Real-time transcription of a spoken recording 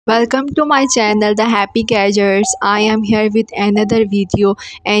Welcome to my channel The Happy Gadgets. I am here with another video,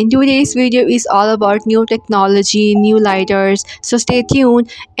 and today's video is all about new technology, new lighters. So stay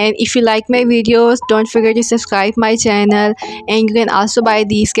tuned, and if you like my videos, don't forget to subscribe my channel, and you can also buy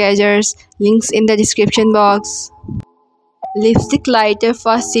these gadgets. Links in the description box. Lipstick lighter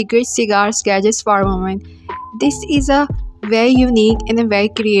for cigarette cigars gadgets for women. This is a very unique and a very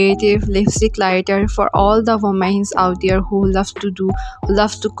creative lipstick lighter for all the women out there who loves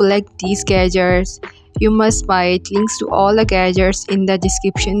to collect these gadgets. You must buy it. Links to all the gadgets in the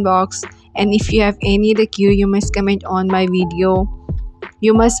description box. And if you have any other queue, you must comment on my video.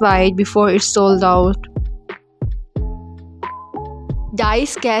 You must buy it before it's sold out.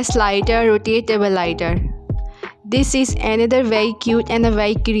 Dice gas lighter, rotatable lighter. This is another very cute and a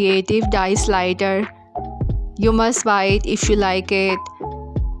very creative dice lighter. You must buy it if you like it.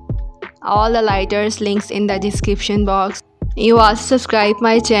 All the lighters links in the description box. You also subscribe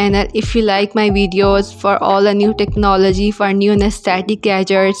my channel if you like my videos for all the new technology for new and aesthetic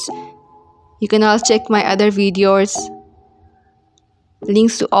gadgets. You can also check my other videos.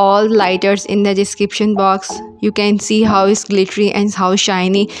 Links to all lighters in the description box. You can see how it's glittery and how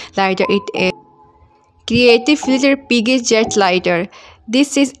shiny lighter it is. Creative Filter Piggy Jet Lighter.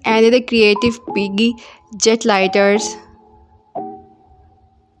 This is another Creative Piggy Jet lighters.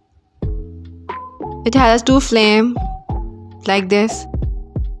 It has two flame like this.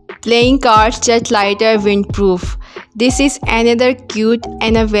 Playing cards jet lighter windproof. This is another cute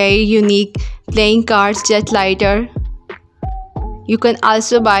and a very unique playing cards jet lighter. You can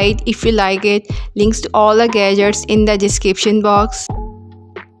also buy it if you like it. Links to all the gadgets in the description box.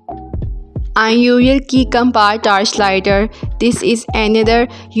 Unusual key compact torch lighter. This is another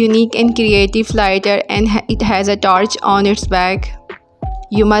unique and creative lighter, and it has a torch on its back.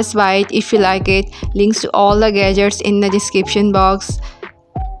 You must buy it if you like it. Links to all the gadgets in the description box.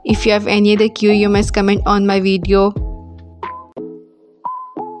 If you have any other queue, you must comment on my video.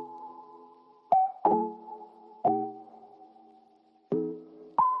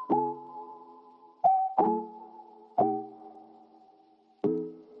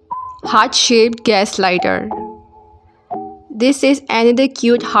 Heart-shaped gas lighter. This is another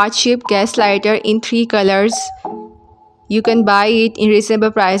cute heart-shaped gas lighter in 3 colors. You can buy it in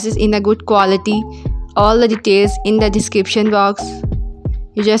reasonable prices in a good quality. All the details in the description box.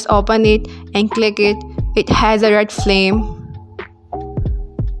 You just open it and click it. It has a red flame.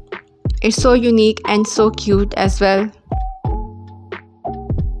 It's so unique and so cute as well.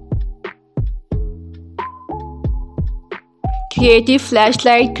 Creative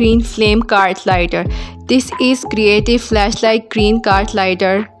Flashlight Green Flame Card Lighter. This is Creative Flashlight Green Card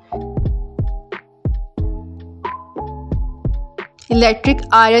Lighter. Electric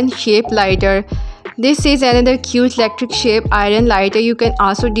Iron Shape Lighter. This is another cute electric shape iron lighter. You can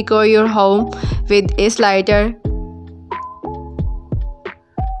also decor your home with this lighter.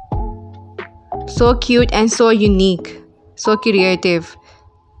 So cute and so unique. So creative.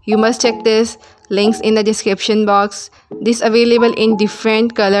 You must check this. Links in the description box. This available in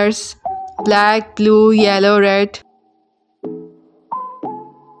different colors: black, blue, yellow, red.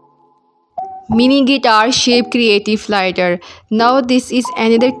 Mini guitar shape creative lighter. Now this is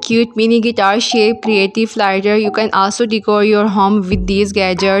another cute mini guitar shape creative lighter. You can also decor your home with these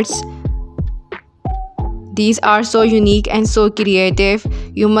gadgets. These are so unique and so creative.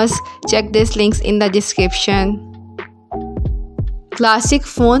 You must check these links in the description. Classic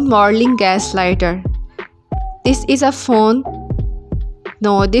phone modeling gas lighter. This is a phone.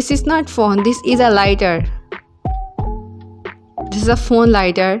 No, this is not phone. This is a lighter. This is a phone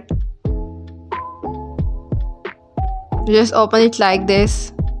lighter. You just open it like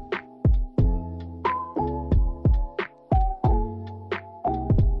this.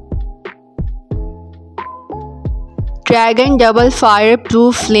 Dragon Double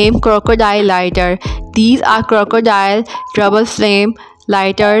Fireproof Flame Crocodile Lighter. These are crocodile double flame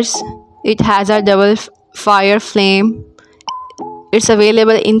lighters. It has a double fire flame. It's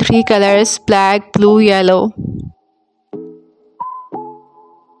available in 3 colors: black, blue, yellow.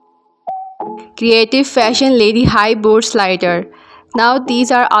 Creative Fashion Lady High Boots Lighter. Now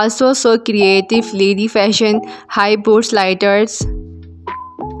these are also so creative lady fashion high boots lighters.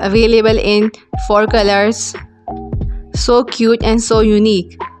 Available in 4 colors. So cute and so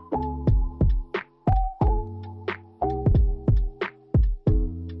unique.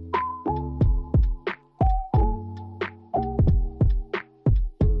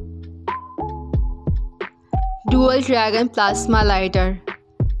 Dual Dragon Plasma Lighter.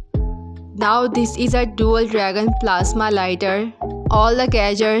 Now this is a Dual Dragon Plasma Lighter. all the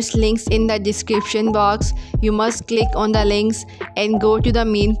gadgets links in the description box. You must click on the links and go to the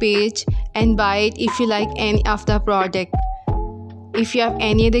main page and buy it if you like any of the product. If you have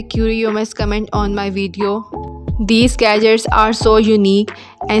any other query, you must comment on my video. These gadgets are so unique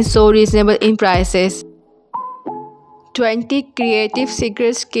and so reasonable in prices. 20 Creative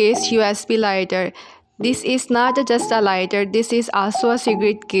Cigarettes Case USB Lighter. This is not just a lighter, this is also a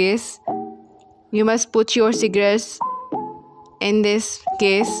cigarette case. You must put your cigarettes in this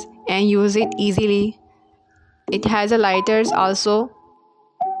case and use it easily. It has a lighters also.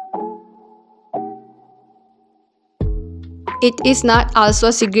 It is not also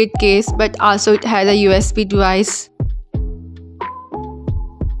a cigarette case, but also it has a USB device.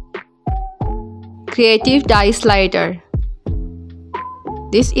 Creative Dice Lighter.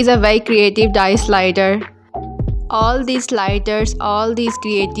 This is a very creative dice lighter. All these lighters, all these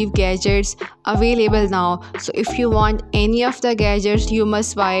creative gadgets available now. So if you want any of the gadgets, you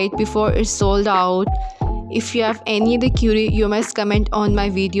must buy it before it's sold out. If you have any other query, you must comment on my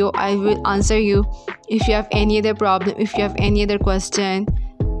video. I will answer you. If you have any other problem, if you have any other question,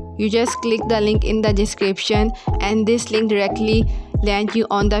 you just click the link in the description and this link directly land you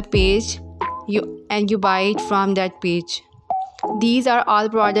on the page and you buy it from that page. These are all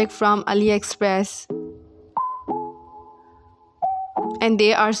products from AliExpress and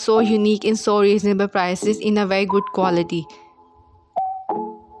they are so unique in so reasonable prices in a very good quality.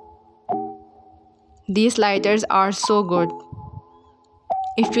 These lighters are so good.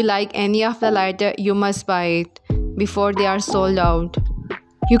 If you like any of the lighter, you must buy it before they are sold out.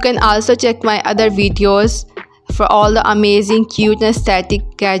 You can also check my other videos for all the amazing, cute and aesthetic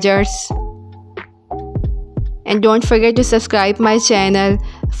gadgets. And don't forget to subscribe my channel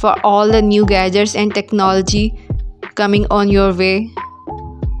for all the new gadgets and technology coming on your way,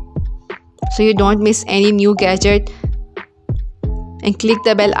 so you don't miss any new gadget, and click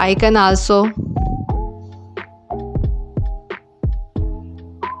the bell icon also.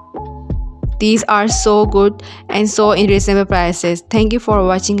 These are so good and so in reasonable prices. Thank you for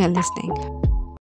watching and listening.